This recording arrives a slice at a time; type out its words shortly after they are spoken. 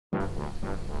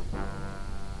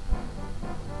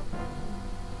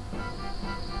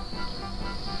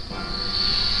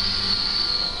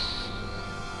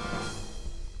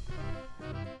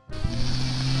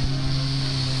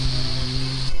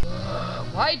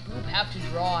Why'd Boop have to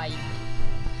drive?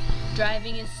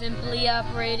 Driving is simply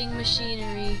operating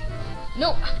machinery.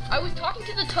 No, I was talking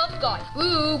to the tough guy,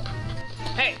 Boop.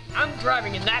 Hey, I'm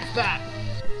driving and that's that.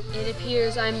 It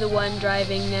appears I'm the one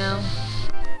driving now.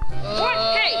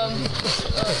 What? Hey!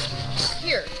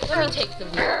 Here, let me take the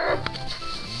wheel.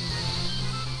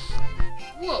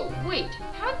 Whoa, wait,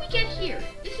 how did we get here?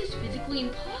 This is physically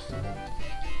impossible.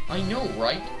 I know,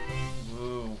 right?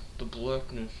 Whoa, the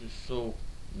blackness is so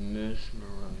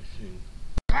mesmerizing.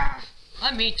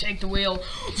 Let me take the wheel.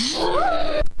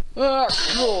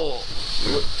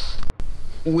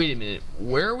 Wait a minute,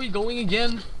 where are we going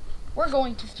again? We're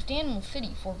going to Stuffed Animal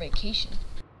City for vacation.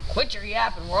 Quit your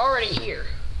yapping, we're already here.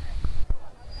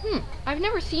 I've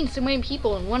never seen so many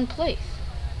people in one place.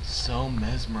 So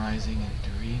mesmerizing and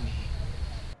dreamy.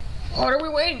 What are we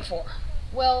waiting for?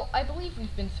 Well, I believe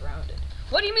we've been surrounded.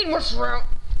 What do you mean we're surrounded?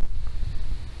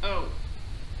 Oh.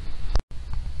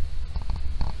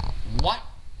 What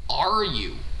are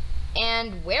you?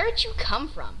 And where did you come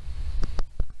from?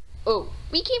 Oh,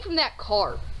 we came from that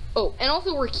car. Oh, and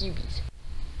also we're Cubies.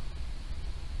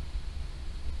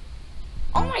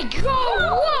 Oh my god!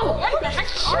 Whoa! What the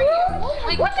heck are you?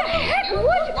 Like, what the heck?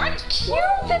 What? Cube?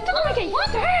 That doesn't make any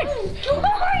sense! Oh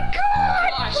my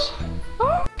god! Gosh.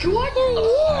 Oh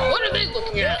god! What are they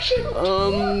looking at?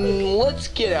 Let's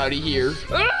get out of here.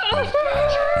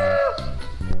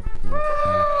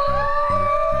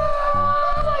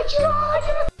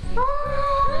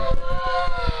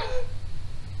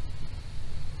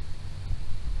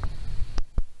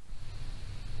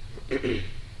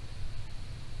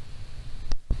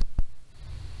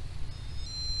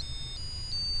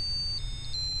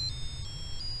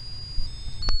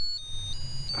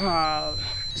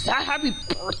 Is that happy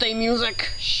birthday music?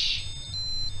 Shh.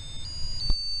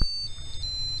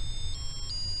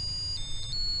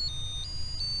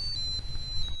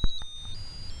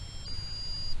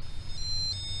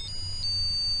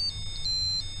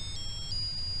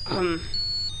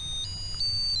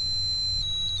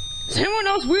 Is anyone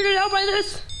else weirded out by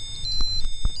this?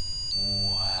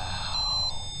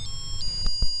 Wow.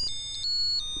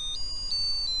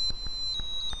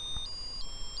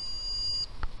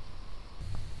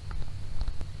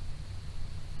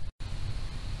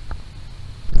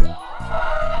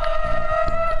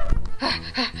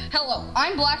 Hello,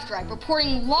 I'm Blackstripe,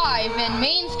 reporting live in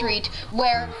Main Street,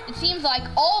 where it seems like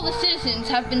all the citizens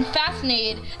have been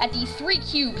fascinated at these three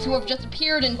cubes who have just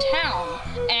appeared in town,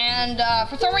 and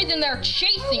for some reason they're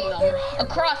chasing them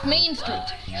across Main Street.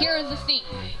 Here's the scene.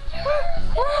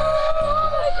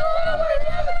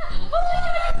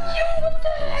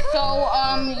 So,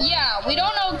 yeah, we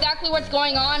don't know exactly what's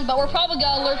going on, but we're probably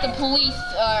gonna alert the police,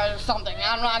 or something.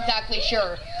 I'm not exactly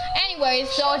sure. Anyways,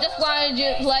 so I just wanted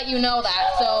to let you know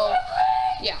that, so,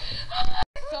 yeah.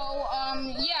 So,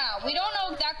 yeah, we don't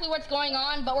know exactly what's going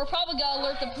on, but we're probably gonna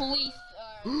alert the police,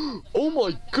 Oh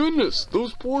my goodness,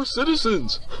 those poor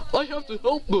citizens! I have to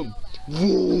help them!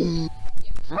 Vroom.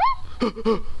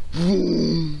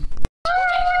 Vroom. Oh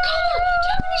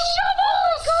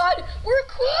god, we're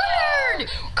cornered!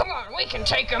 Come on, we can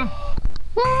take him.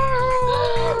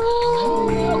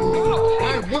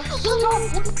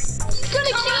 He's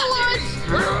gonna kill us!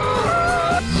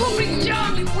 Put me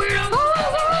down, you weirdo!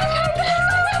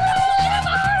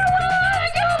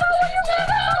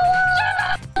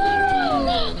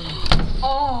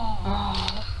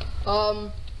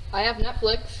 I have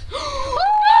Netflix.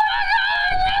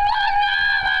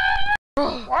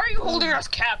 Why are you holding us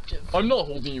captive? I'm not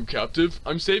holding you captive.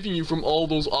 I'm saving you from all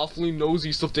those awfully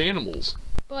nosy stuffed animals.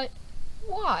 But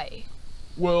why?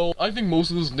 Well, I think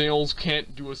most of those nails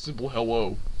can't do a simple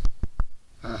hello.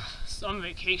 Some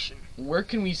vacation. Where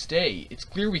can we stay? It's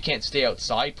clear we can't stay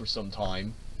outside for some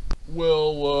time.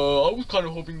 Well, I was kind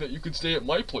of hoping that you could stay at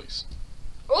my place.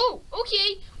 Oh,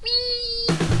 okay.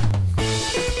 Whee!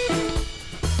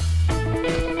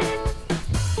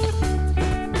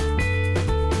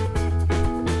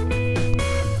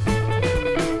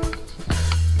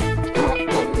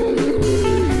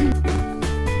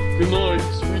 Good night,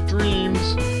 sweet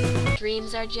dreams.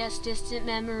 Dreams are just distant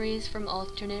memories from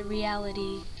alternate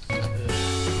reality.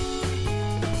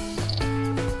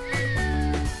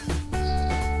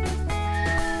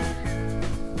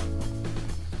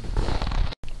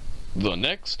 The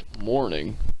next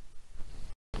morning.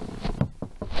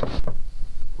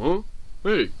 Huh?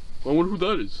 Hey, I wonder who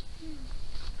that is.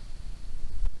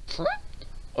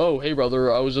 Oh, hey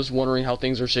brother, I was just wondering how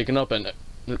things are shaking up and...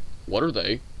 What are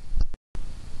they?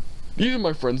 These are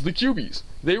my friends, the Cubies.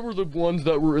 They were the ones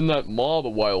that were in that mob a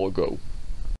while ago.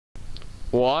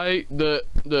 Why? Is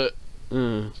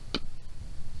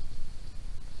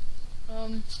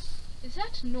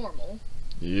that normal?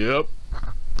 Yep.